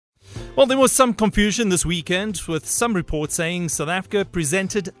Well, there was some confusion this weekend with some reports saying South Africa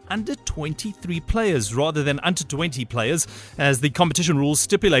presented under 23 players rather than under 20 players as the competition rules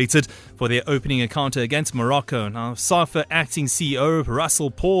stipulated for their opening encounter against Morocco. Now, SAFA acting CEO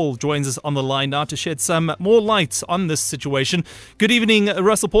Russell Paul joins us on the line now to shed some more light on this situation. Good evening,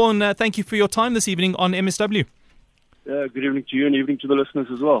 Russell Paul, and thank you for your time this evening on MSW. Good evening to you and evening to the listeners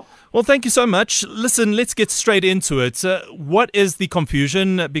as well. Well, thank you so much. Listen, let's get straight into it. What is the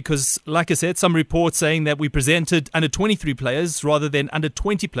confusion? Because, like I said, some reports saying that we presented under 23 players rather than under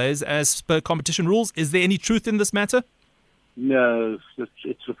 20 players as per competition rules. Is there any truth in this matter? No,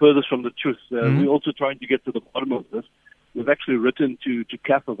 it's the furthest from the truth. We're also trying to get to the bottom of this. We've actually written to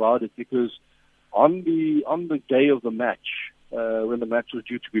CAF about it because on the day of the match, when the match was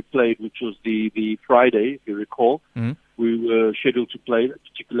due to be played, which was the Friday, if you recall, we were scheduled to play that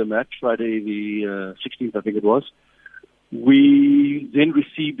particular match, Friday the 16th, I think it was. We then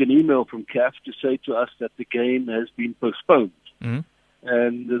received an email from CAF to say to us that the game has been postponed.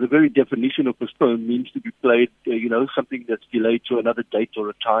 And the very definition of postponed means to be played, something that's delayed to another date or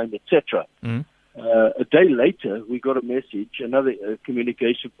a time, etc. A day later, we got a message, another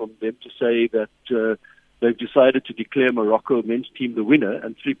communication from them to say that they've decided to declare Morocco men's team the winner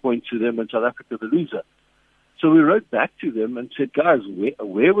and 3 points to them and South Africa the loser. So we wrote back to them and said, guys,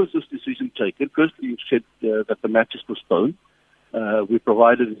 where was this decision taken? Firstly, you said that the match is postponed. We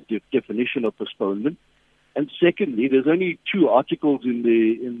provided a definition of postponement. And secondly, there's only two articles in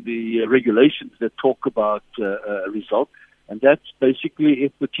the regulations that talk about a result. And that's basically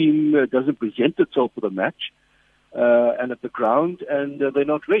if the team doesn't present itself for the match, and at the ground, and they're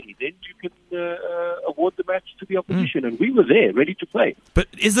not ready, then you can award the match to the opposition. And we were there, ready to play. But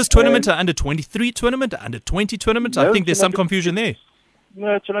is this tournament an under-23 tournament, under-20 tournament? No, I think there's some confusion there.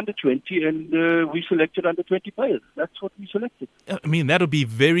 No, it's an under-20, and we selected under-20 players. That's what we selected. I mean, that would be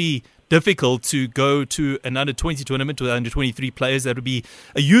very difficult to go to an under-20 tournament with under-23 players. That would be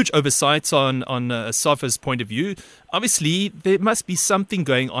a huge oversight on SAFA's point of view. Obviously, there must be something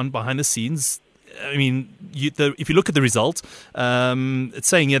going on behind the scenes. I mean, if you look at the result, it's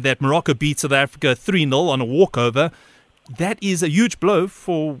saying here that Morocco beat South Africa 3-0 on a walkover. That is a huge blow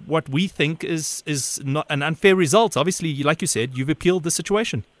for what we think is not an unfair result. Obviously, like you said, you've appealed the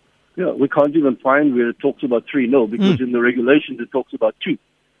situation. Yeah, we can't even find where it talks about 3-0 because in the regulations it talks about 2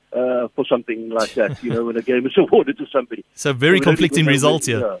 for something like that, when a game is awarded to somebody. So very conflicting results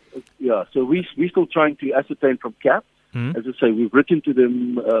here. Yeah, so we're still trying to ascertain from CAF. As I say, we've written to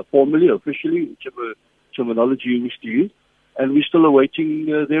them formally, officially, whichever terminology you wish to use, and we're still awaiting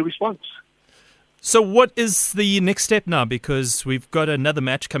their response. So what is the next step now? Because we've got another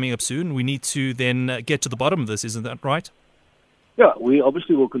match coming up soon. We need to then get to the bottom of this, isn't that right? Yeah, we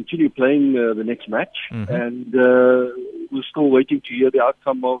obviously will continue playing the next match, and we're still waiting to hear the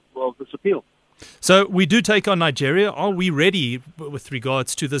outcome of this appeal. So we do take on Nigeria. Are we ready with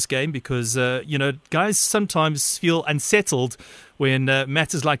regards to this game? Because, guys sometimes feel unsettled when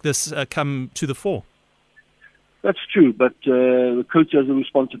matters like this come to the fore. That's true, but the coach has a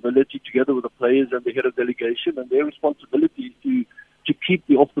responsibility together with the players and the head of delegation, and their responsibility is to keep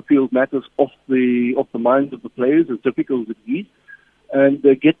the off-the-field matters off the minds of the players, as difficult as it is, and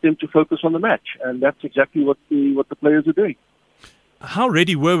get them to focus on the match. And that's exactly what the players are doing. How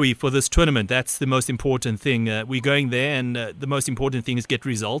ready were we for this tournament? That's the most important thing. We're going there, and the most important thing is get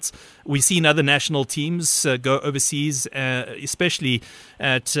results. We've seen other national teams go overseas, especially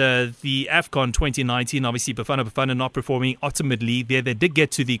at the AFCON 2019. Obviously, Bafana not performing optimally there. They did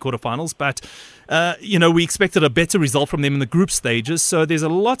get to the quarterfinals, but we expected a better result from them in the group stages. So there's a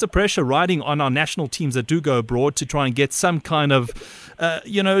lot of pressure riding on our national teams that do go abroad to try and get some kind of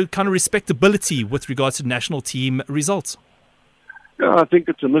respectability with regards to national team results. I think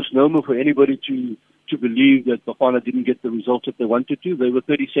it's a misnomer for anybody to believe that Bafana didn't get the results that they wanted to. They were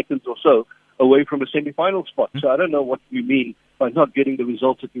 30 seconds or so away from a semi-final spot. So I don't know what we mean by not getting the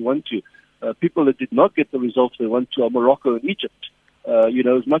results that we want to. People that did not get the results they want to are Morocco and Egypt.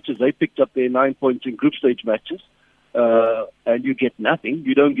 As much as they picked up their 9 points in group stage matches, and you get nothing,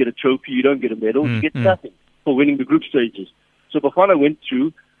 you don't get a trophy, you don't get a medal, you get nothing for winning the group stages. So Bafana went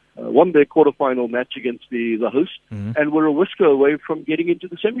through, won their quarterfinal match against the host, and were a whisker away from getting into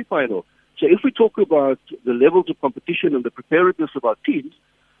the semi-final. So if we talk about the levels of competition and the preparedness of our teams,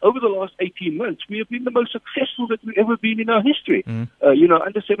 over the last 18 months, we have been the most successful that we've ever been in our history.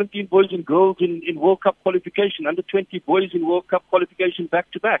 Under 17 boys and girls in World Cup qualification, under 20 boys in World Cup qualification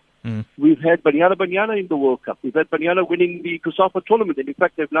back-to-back. We've had Banyana in the World Cup. We've had Banyana winning the COSAFA tournament, and in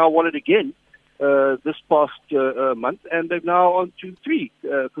fact, they've now won it again. this past month, and they're now on to 3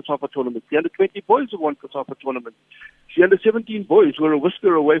 COSAFA tournaments. The under-20 boys have won COSAFA tournaments. The under-17 boys were a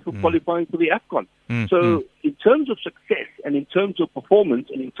whisker away from qualifying for the AFCON. So in terms of success and in terms of performance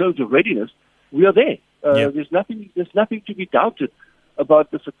and in terms of readiness, we are there. There's nothing to be doubted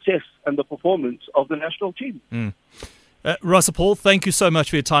about the success and the performance of the national team. Russell Paul, thank you so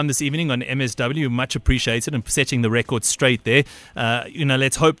much for your time this evening on MSW. Much appreciated and setting the record straight there.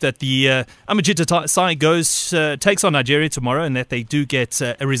 Let's hope that the Amajita side takes on Nigeria tomorrow and that they do get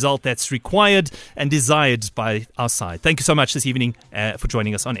a result that's required and desired by our side. Thank you so much this evening for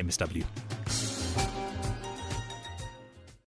joining us on MSW.